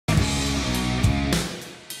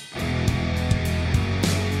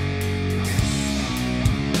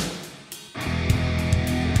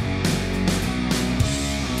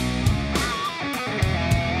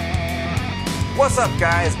What's up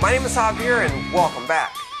guys, my name is Javier and welcome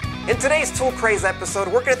back. In today's Tool Craze episode,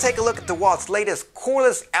 we're going to take a look at Dewalt's latest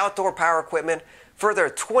cordless outdoor power equipment for their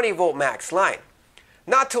 20 volt max line.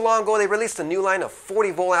 Not too long ago they released a new line of 40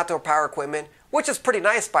 volt outdoor power equipment, which is pretty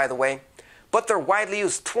nice by the way, but their widely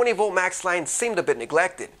used 20 volt max line seemed a bit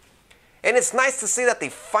neglected. And it's nice to see that they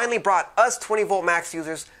finally brought us 20 volt max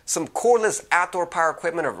users some cordless outdoor power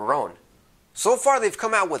equipment of our own. So far they've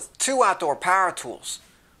come out with two outdoor power tools.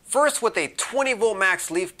 First with a 20 volt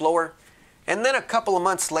max leaf blower, and then a couple of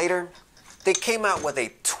months later, they came out with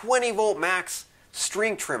a 20 volt max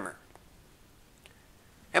string trimmer.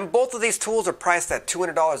 And both of these tools are priced at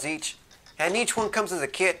 $200 each, and each one comes as a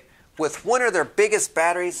kit with one of their biggest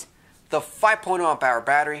batteries, the 5.0 amp hour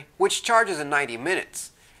battery, which charges in 90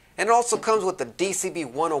 minutes. And it also comes with the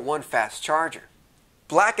DCBL720P1 fast charger.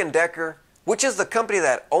 Black & Decker, which is the company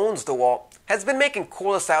that owns Dewalt, has been making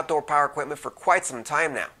cordless outdoor power equipment for quite some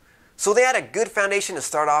time now. So they had a good foundation to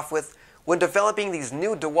start off with when developing these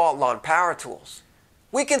new Dewalt lawn power tools.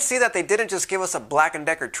 We can see that they didn't just give us a Black &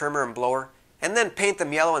 Decker trimmer and blower and then paint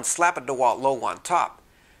them yellow and slap a Dewalt logo on top.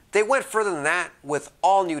 They went further than that with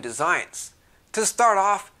all new designs. To start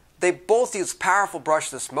off, they both use powerful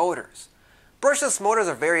brushless motors. Brushless motors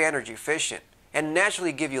are very energy efficient and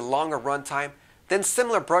naturally give you longer runtime than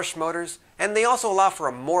similar brush motors, and they also allow for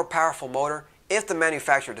a more powerful motor if the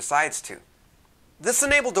manufacturer decides to. This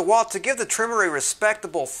enabled Dewalt to give the trimmer a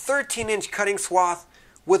respectable 13-inch cutting swath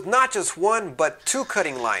with not just one but two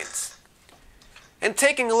cutting lines. And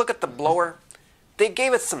taking a look at the blower, they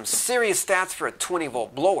gave it some serious stats for a 20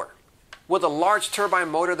 volt blower with a large turbine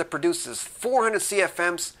motor that produces 400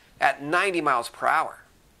 CFMs at 90 miles per hour.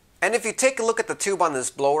 And if you take a look at the tube on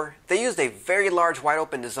this blower, they used a very large wide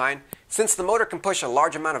open design since the motor can push a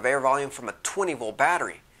large amount of air volume from a 20 volt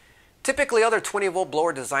battery. Typically other 20 volt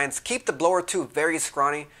blower designs keep the blower tube very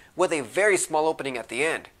scrawny with a very small opening at the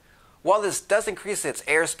end. While this does increase its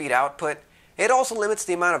airspeed output, it also limits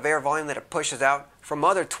the amount of air volume that it pushes out from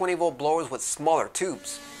other 20 volt blowers with smaller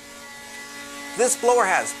tubes. This blower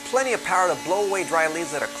has plenty of power to blow away dry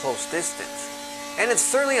leaves at a close distance. And it's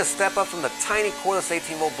certainly a step up from the tiny cordless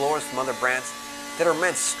 18 volt blowers from other brands that are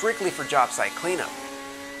meant strictly for job site cleanup.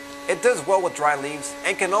 It does well with dry leaves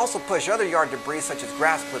and can also push other yard debris such as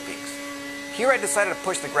grass clippings. Here I decided to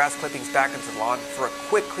push the grass clippings back into the lawn for a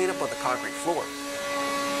quick cleanup of the concrete floor.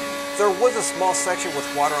 There was a small section with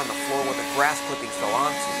water on the floor where the grass clippings fell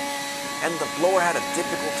onto, and the blower had a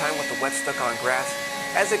difficult time with the wet stuck on grass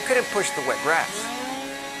as it couldn't push the wet grass.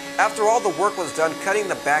 After all the work was done cutting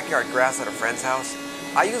the backyard grass at a friend's house,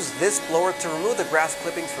 I used this blower to remove the grass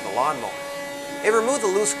clippings from the lawnmower. It removed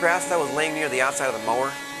the loose grass that was laying near the outside of the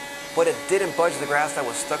mower, but it didn't budge the grass that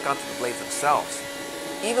was stuck onto the blades themselves,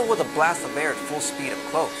 even with a blast of air at full speed up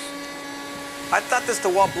close. I thought this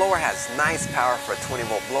Dewalt blower has nice power for a 20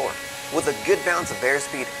 volt blower, with a good balance of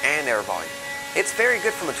airspeed and air volume. It's very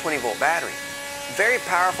good from a 20 volt battery, very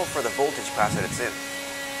powerful for the voltage class that it's in.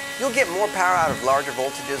 You'll get more power out of larger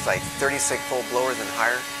voltages like 36 volt blowers and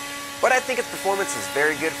higher, but I think its performance is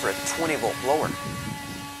very good for a 20 volt blower.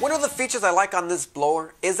 One of the features I like on this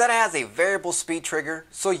blower is that it has a variable speed trigger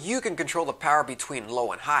so you can control the power between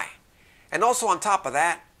low and high. And also on top of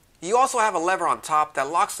that, you also have a lever on top that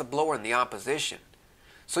locks the blower in the on position,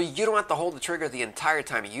 so you don't have to hold the trigger the entire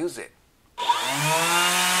time you use it.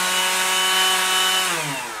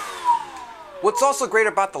 What's also great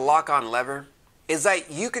about the lock-on lever is that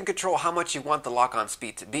you can control how much you want the lock-on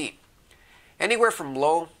speed to be, anywhere from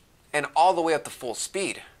low and all the way up to full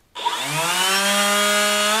speed.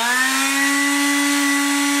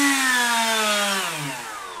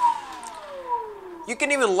 You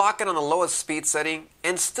can even lock it on the lowest speed setting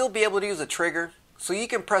and still be able to use the trigger, so you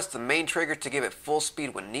can press the main trigger to give it full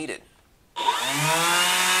speed when needed. I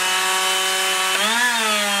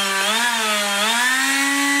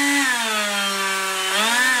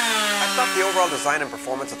thought the overall design and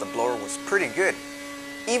performance of the blower was pretty good.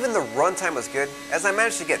 Even the runtime was good, as I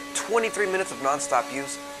managed to get 23 minutes of non-stop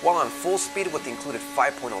use while on full speed with the included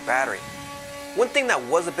 5.0 battery. One thing that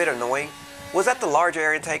was a bit annoying was that the large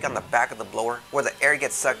air intake on the back of the blower, where the air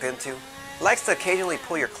gets sucked into, likes to occasionally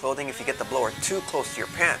pull your clothing if you get the blower too close to your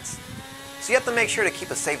pants. So you have to make sure to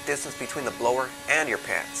keep a safe distance between the blower and your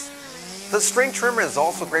pants. The string trimmer is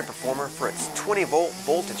also a great performer for its 20 volt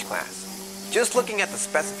voltage class. Just looking at the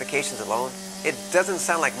specifications alone, it doesn't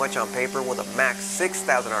sound like much on paper with a max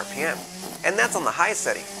 6,000 RPM, and that's on the high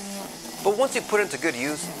setting. But once you put it into good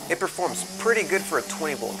use, it performs pretty good for a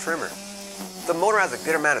 20 volt trimmer. The motor has a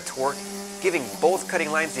good amount of torque, giving both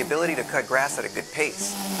cutting lines the ability to cut grass at a good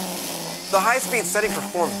pace. The high-speed setting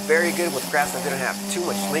performed very good with grass that didn't have too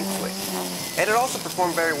much length to it. And it also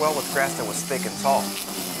performed very well with grass that was thick and tall.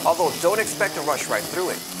 Although don't expect to rush right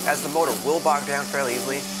through it, as the motor will bog down fairly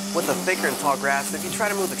easily with the thicker and tall grass if you try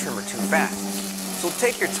to move the trimmer too fast. So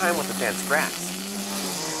take your time with the dense grass.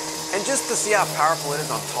 And just to see how powerful it is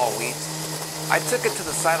on tall weeds, I took it to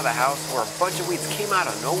the side of the house where a bunch of weeds came out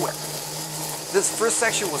of nowhere. This first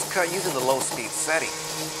section was cut using the low-speed setting.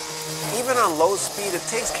 Even on low speed, it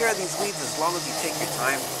takes care of these weeds as long as you take your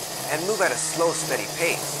time and move at a slow, steady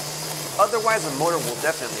pace. Otherwise, the motor will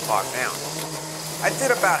definitely bog down. I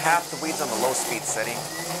did about half the weeds on the low speed setting,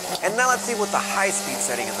 and now let's see what the high speed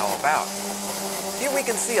setting is all about. Here we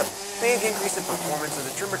can see a big increase in performance as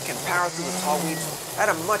the trimmer can power through the tall weeds at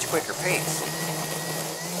a much quicker pace.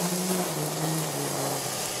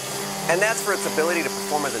 And as for its ability to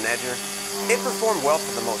perform as an edger, it performed well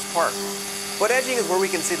for the most part. But edging is where we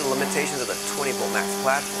can see the limitations of the 20V max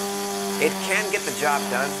platform. It can get the job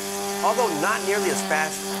done, although not nearly as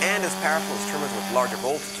fast and as powerful as trimmers with larger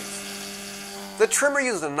voltages. The trimmer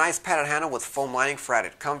uses a nice padded handle with foam lining for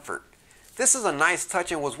added comfort. This is a nice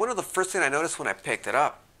touch and was one of the first things I noticed when I picked it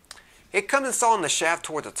up. It comes installed in the shaft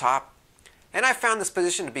towards the top, and I found this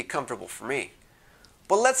position to be comfortable for me.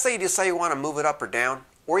 But let's say you decide you want to move it up or down,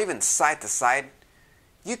 or even side to side,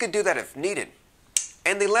 you could do that if needed.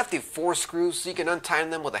 And they left you 4 screws so you can untighten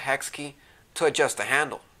them with a hex key to adjust the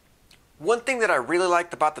handle. One thing that I really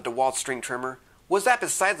liked about the Dewalt string trimmer was that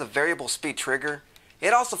besides the variable speed trigger,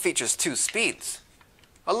 it also features 2 speeds.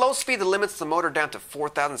 A low speed that limits the motor down to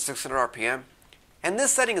 4,600 RPM, and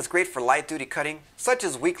this setting is great for light duty cutting, such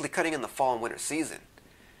as weekly cutting in the fall and winter season.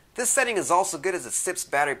 This setting is also good as it sips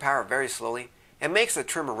battery power very slowly and makes the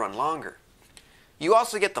trimmer run longer. You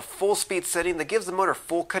also get the full speed setting that gives the motor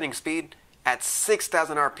full cutting speed at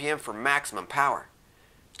 6,000 RPM for maximum power.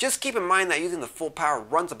 Just keep in mind that using the full power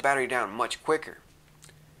runs the battery down much quicker.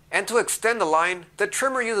 And to extend the line, the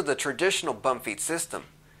trimmer uses the traditional bump feed system.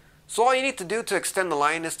 So all you need to do to extend the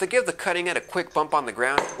line is to give the cutting head a quick bump on the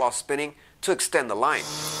ground while spinning to extend the line.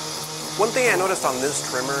 One thing I noticed on this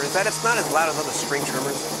trimmer is that it's not as loud as other string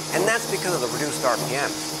trimmers, and that's because of the reduced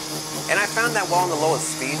RPMs. And I found that while on the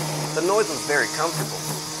lowest speed, the noise was very comfortable.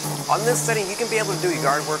 On this setting, you can be able to do your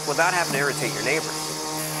yard work without having to irritate your neighbors.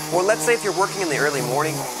 Or let's say if you're working in the early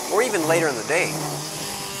morning, or even later in the day.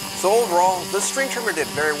 So overall, the string trimmer did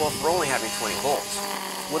very well for only having 20 volts.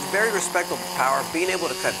 With very respectable power, being able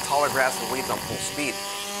to cut taller grass and weeds on full speed.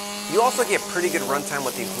 You also get pretty good runtime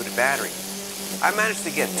with the included battery. I managed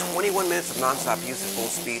to get 21 minutes of non-stop use at full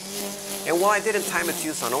speed, and while I didn't time its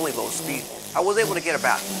use on only low speed, I was able to get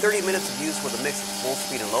about 30 minutes of use with a mix of full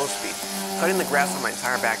speed and low speed, cutting the grass on my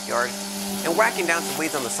entire backyard, and whacking down some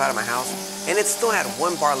weeds on the side of my house, and it still had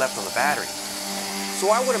 1 bar left on the battery. So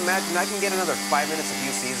I would imagine I can get another 5 minutes of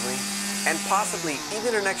use easily, and possibly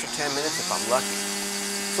even an extra 10 minutes if I'm lucky.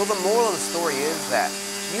 So the moral of the story is that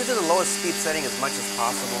using the lowest speed setting as much as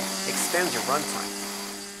possible extends your runtime.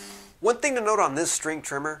 One thing to note on this string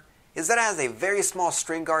trimmer is that it has a very small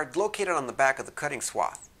string guard located on the back of the cutting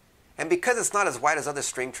swath. And because it's not as wide as other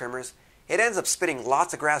string trimmers, it ends up spitting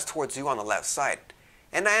lots of grass towards you on the left side,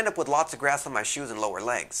 and I end up with lots of grass on my shoes and lower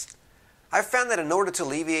legs. I've found that in order to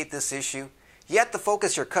alleviate this issue, you have to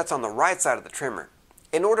focus your cuts on the right side of the trimmer,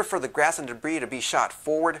 in order for the grass and debris to be shot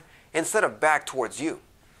forward instead of back towards you.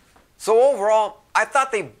 So overall, I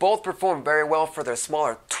thought they both performed very well for their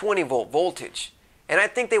smaller 20V voltage, and I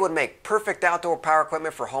think they would make perfect outdoor power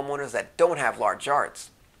equipment for homeowners that don't have large yards.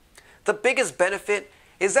 The biggest benefit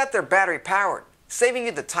is that they're battery powered, saving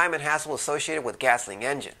you the time and hassle associated with gasoline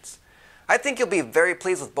engines. I think you'll be very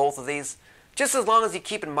pleased with both of these, just as long as you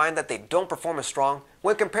keep in mind that they don't perform as strong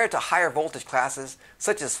when compared to higher voltage classes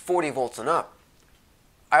such as 40 volts and up.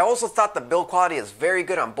 I also thought the build quality is very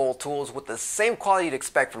good on both tools with the same quality you'd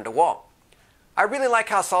expect from Dewalt. I really like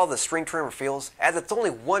how solid the string trimmer feels, as it's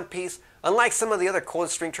only one piece, unlike some of the other cordless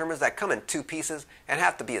string trimmers that come in 2 pieces and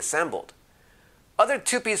have to be assembled. Other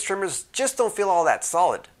 2-piece trimmers just don't feel all that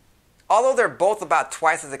solid. Although they're both about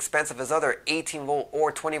twice as expensive as other 18V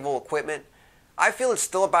or 20V equipment, I feel it's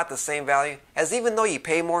still about the same value, as even though you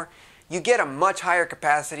pay more, you get a much higher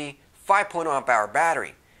capacity 5.0 amp hour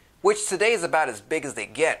battery, which today is about as big as they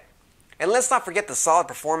get. And let's not forget the solid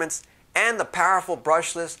performance and the powerful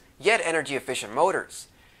brushless yet energy efficient motors.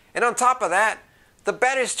 And on top of that, the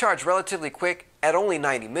batteries charge relatively quick at only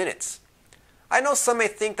 90 minutes. I know some may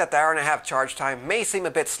think that the hour-and-a-half charge time may seem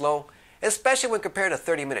a bit slow, especially when compared to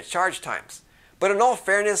 30-minute charge times. But in all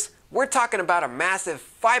fairness, we're talking about a massive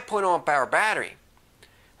 5.0 amp hour battery,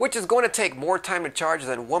 which is going to take more time to charge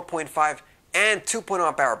than 1.5 and 2.0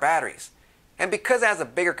 amp hour batteries. And because it has a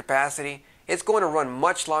bigger capacity, it's going to run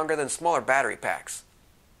much longer than smaller battery packs.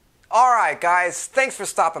 Alright guys, thanks for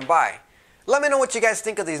stopping by. Let me know what you guys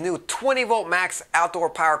think of these new 20 volt max outdoor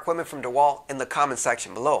power equipment from Dewalt in the comment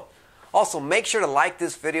section below. Also, make sure to like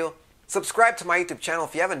this video, subscribe to my YouTube channel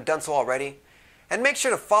if you haven't done so already, and make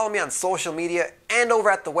sure to follow me on social media and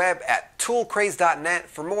over at the web at toolcraze.net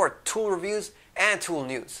for more tool reviews and tool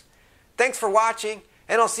news. Thanks for watching,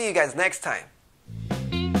 and I'll see you guys next time.